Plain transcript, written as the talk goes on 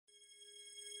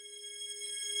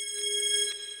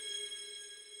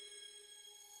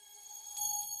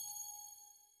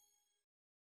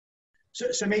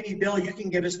So maybe, Bill, you can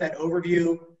give us that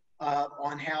overview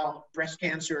on how breast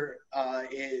cancer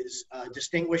is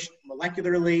distinguished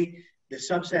molecularly, the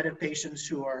subset of patients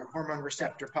who are hormone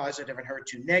receptor positive and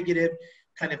HER2 negative,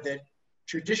 kind of the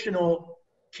traditional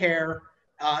care,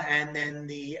 and then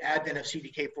the advent of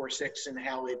CDK4/6 and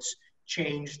how it's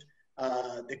changed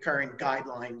the current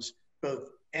guidelines, both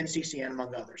NCCN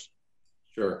among others.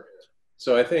 Sure.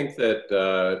 So I think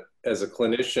that as a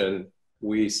clinician,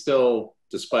 we still,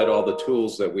 despite all the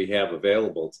tools that we have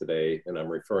available today, and I'm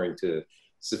referring to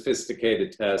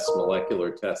sophisticated tests,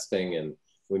 molecular testing, and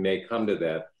we may come to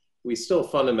that, we still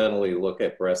fundamentally look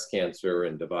at breast cancer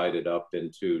and divide it up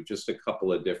into just a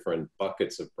couple of different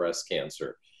buckets of breast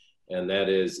cancer. And that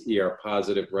is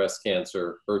ER-positive breast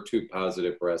cancer,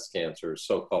 HER2-positive breast cancer,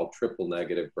 so-called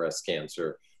triple-negative breast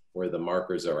cancer, where the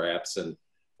markers are absent,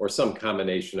 or some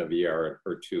combination of ER and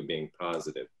HER2 being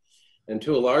positive. And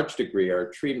to a large degree, our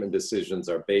treatment decisions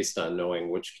are based on knowing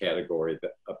which category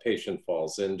that a patient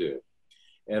falls into.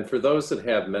 And for those that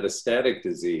have metastatic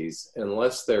disease,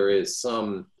 unless there is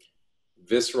some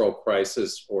visceral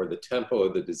crisis or the tempo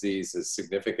of the disease is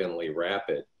significantly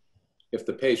rapid, if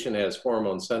the patient has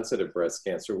hormone-sensitive breast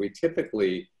cancer, we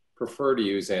typically prefer to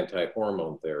use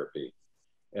anti-hormone therapy.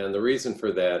 And the reason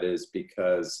for that is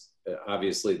because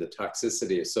obviously the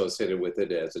toxicity associated with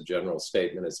it as a general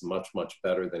statement is much, much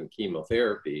better than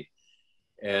chemotherapy.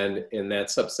 And in that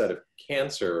subset of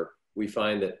cancer, we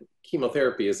find that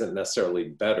chemotherapy isn't necessarily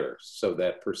better. So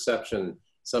that perception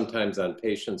sometimes on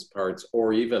patients' parts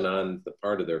or even on the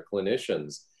part of their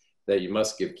clinicians that you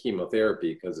must give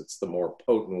chemotherapy because it's the more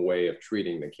potent way of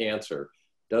treating the cancer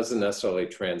doesn't necessarily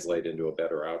translate into a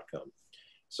better outcome.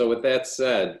 So with that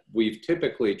said, we've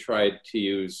typically tried to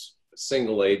use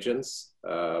single agents,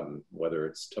 whether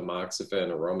it's tamoxifen,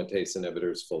 aromatase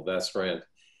inhibitors, fulvestrant.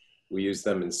 We use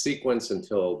them in sequence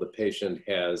until the patient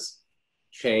has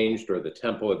changed or the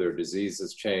tempo of their disease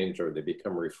has changed or they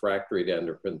become refractory to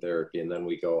endocrine therapy, and then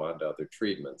we go on to other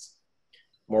treatments.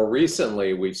 More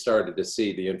recently, we've started to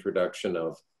see the introduction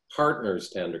of partners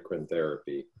to endocrine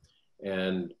therapy.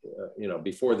 And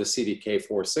before the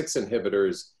CDK4/6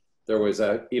 inhibitors, there was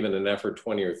even an effort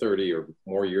 20 or 30 or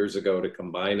more years ago to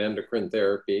combine endocrine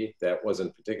therapy. That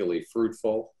wasn't particularly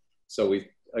fruitful. So we,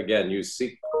 again, used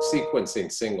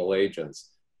sequencing single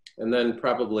agents. And then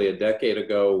probably a decade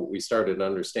ago, we started to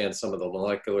understand some of the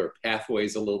molecular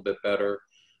pathways a little bit better.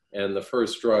 And the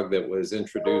first drug that was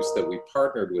introduced that we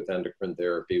partnered with endocrine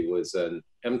therapy was an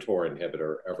mTOR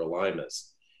inhibitor,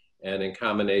 everolimus. And in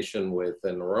combination with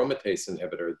an aromatase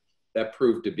inhibitor, that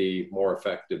proved to be more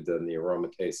effective than the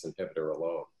aromatase inhibitor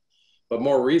alone. But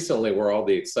more recently, where all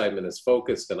the excitement is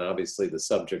focused, and obviously the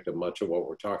subject of much of what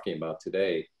we're talking about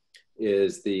today,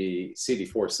 is the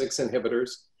CDK4/6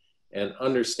 inhibitors and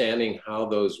understanding how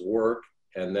those work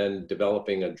and then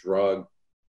developing a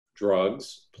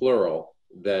drugs, plural,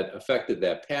 that affected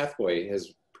that pathway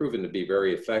has proven to be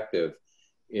very effective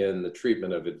in the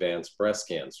treatment of advanced breast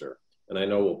cancer. And I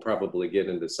know we'll probably get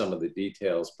into some of the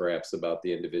details perhaps about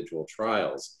the individual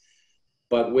trials.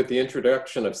 But with the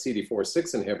introduction of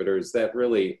CDK4/6 inhibitors, that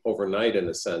really overnight, in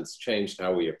a sense, changed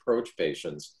how we approach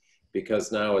patients,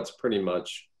 because now it's pretty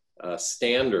much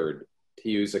standard to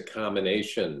use a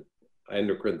combination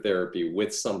endocrine therapy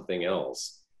with something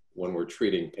else when we're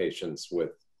treating patients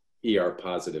with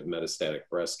ER-positive metastatic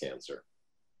breast cancer.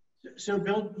 So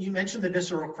Bill, you mentioned the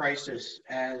visceral crisis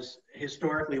as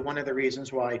historically one of the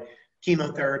reasons why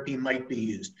chemotherapy might be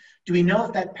used. Do we know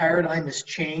if that paradigm has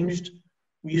changed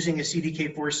using a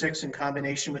CDK4/6 in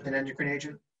combination with an endocrine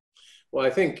agent? Well, I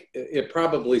think it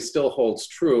probably still holds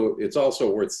true. It's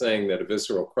also worth saying that a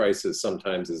visceral crisis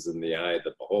sometimes is in the eye of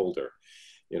the beholder.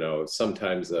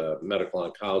 Sometimes a medical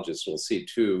oncologist will see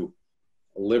two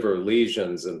liver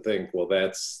lesions and think, well,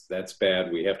 that's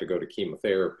bad, we have to go to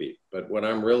chemotherapy. But what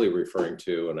I'm really referring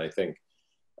to, and I think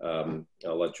I'll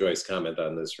let Joyce comment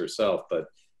on this herself, but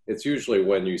it's usually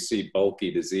when you see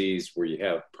bulky disease where you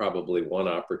have probably one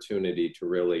opportunity to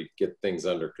really get things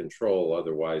under control,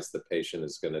 otherwise the patient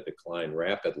is going to decline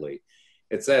rapidly.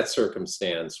 It's that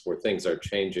circumstance where things are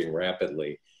changing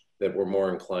rapidly that we're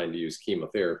more inclined to use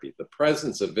chemotherapy. The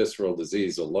presence of visceral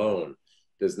disease alone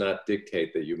does not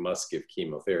dictate that you must give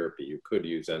chemotherapy. You could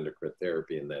use endocrine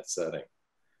therapy in that setting.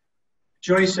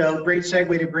 Joyce, a great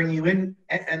segue to bring you in.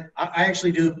 And I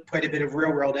actually do quite a bit of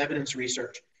real-world evidence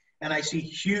research, and I see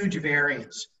huge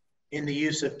variance in the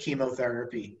use of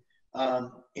chemotherapy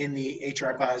in the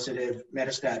HR-positive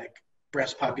metastatic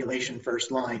breast population first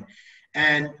line.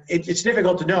 And it's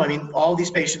difficult to know. I mean, all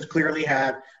these patients clearly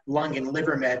have lung and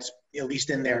liver mets, at least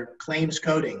in their claims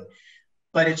coding,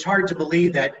 but it's hard to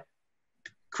believe that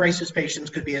crisis patients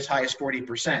could be as high as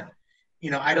 40%.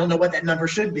 I don't know what that number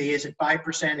should be. Is it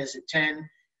 5%? Is it 10?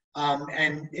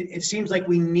 And it seems like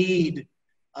we need,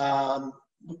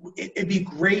 it'd be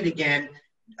great, again,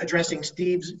 addressing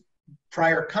Steve's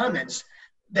prior comments,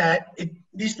 that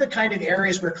these are the kind of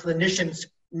areas where clinicians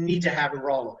need to have a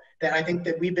role, that I think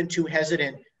that we've been too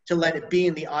hesitant to let it be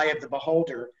in the eye of the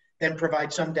beholder, then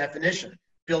provide some definition.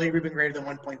 Bilirubin greater than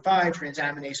 1.5,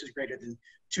 transaminases greater than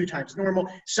 2 times normal,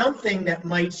 something that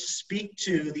might speak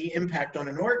to the impact on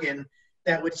an organ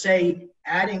that would say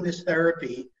adding this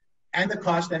therapy and the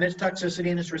cost and its toxicity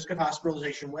and its risk of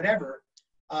hospitalization, whatever,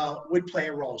 would play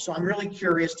a role. So I'm really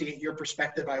curious to get your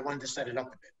perspective. I wanted to set it up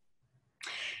a bit.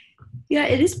 Yeah,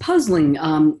 it is puzzling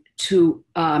to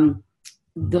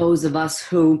those of us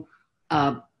who,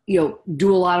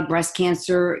 do a lot of breast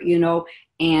cancer,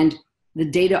 and the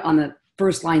data on the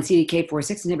first-line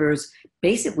CDK4/6 inhibitors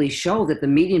basically show that the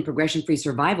median progression-free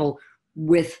survival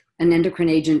with an endocrine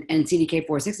agent and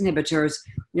CDK4/6 inhibitors,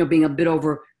 being a bit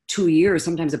over 2 years,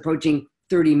 sometimes approaching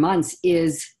 30 months,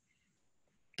 is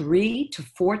 3 to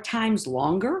 4 times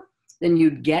longer than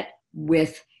you'd get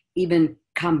with even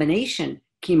combination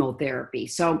chemotherapy.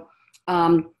 So,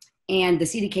 and the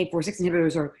CDK4/6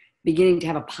 inhibitors are beginning to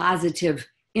have a positive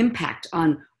impact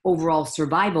on overall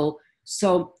survival.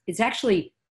 So it's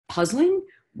actually puzzling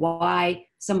why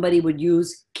somebody would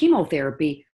use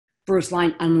chemotherapy first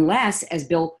line, unless, as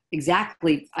Bill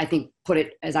exactly, I think, put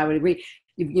it, as I would agree,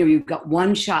 you've got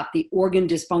one shot. The organ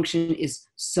dysfunction is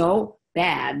so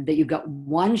bad that you've got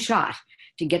one shot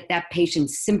to get that patient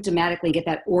symptomatically, get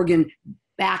that organ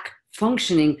back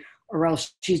functioning, or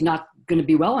else she's not going to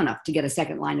be well enough to get a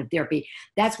second line of therapy.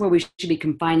 That's where we should be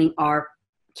confining our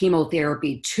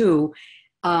chemotherapy to.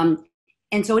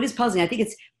 And so it is puzzling. I think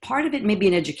it's part of it, maybe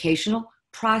an educational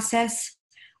process,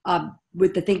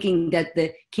 with the thinking that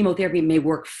the chemotherapy may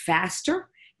work faster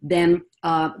than,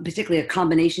 particularly a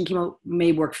combination chemo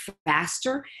may work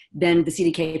faster than the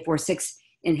CDK4/6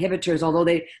 inhibitors, although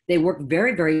they work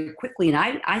very, very quickly.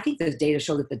 And I think those data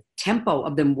show that the tempo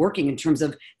of them working in terms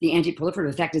of the anti-proliferative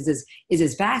effect is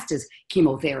as fast as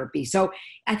chemotherapy. So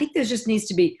I think there just needs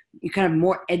to be kind of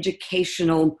more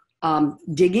educational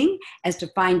digging as to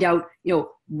find out,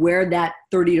 where that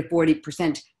 30 to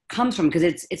 40% comes from, because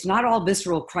it's not all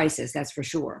visceral crisis, that's for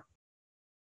sure.